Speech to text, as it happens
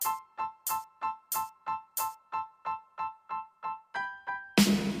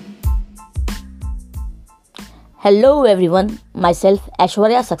Hello everyone, myself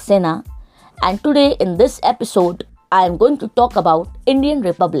Aishwarya Saxena, and today in this episode I am going to talk about Indian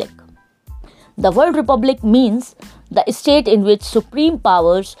Republic. The word republic means the state in which supreme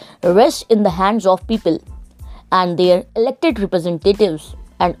powers rest in the hands of people and their elected representatives,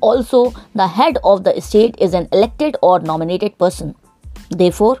 and also the head of the state is an elected or nominated person.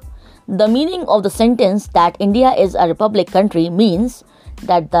 Therefore, the meaning of the sentence that India is a republic country means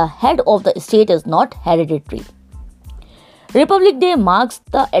that the head of the state is not hereditary. Republic Day marks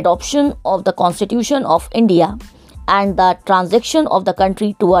the adoption of the Constitution of India and the transition of the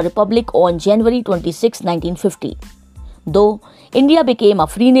country to a republic on January 26, 1950. Though India became a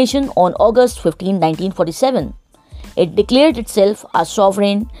free nation on August 15, 1947, it declared itself a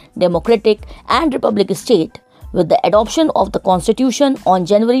sovereign, democratic, and republic state with the adoption of the Constitution on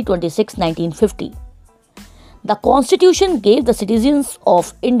January 26, 1950. The Constitution gave the citizens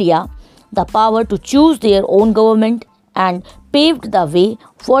of India the power to choose their own government and paved the way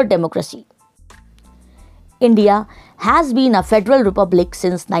for democracy. India has been a federal republic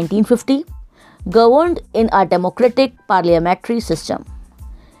since 1950, governed in a democratic parliamentary system.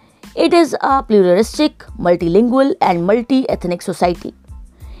 It is a pluralistic, multilingual, and multi-ethnic society.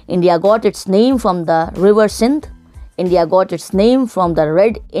 India got its name from the river Sindh. India got its name from the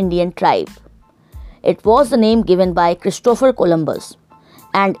Red Indian tribe. It was the name given by Christopher Columbus,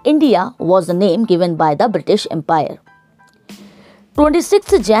 and India was the name given by the British Empire.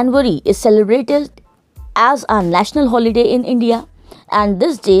 26th January is celebrated as a national holiday in India, and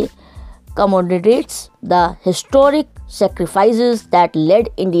this day commemorates the historic sacrifices that led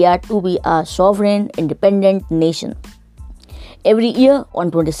India to be a sovereign, independent nation. Every year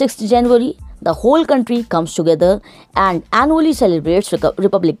on 26th January, the whole country comes together and annually celebrates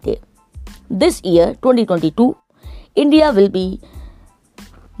Republic Day. This year, 2022, India will be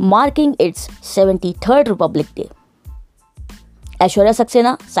marking its 73rd Republic Day. Aishwarya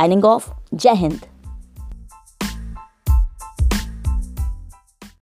Saxena signing off. Jai Hind.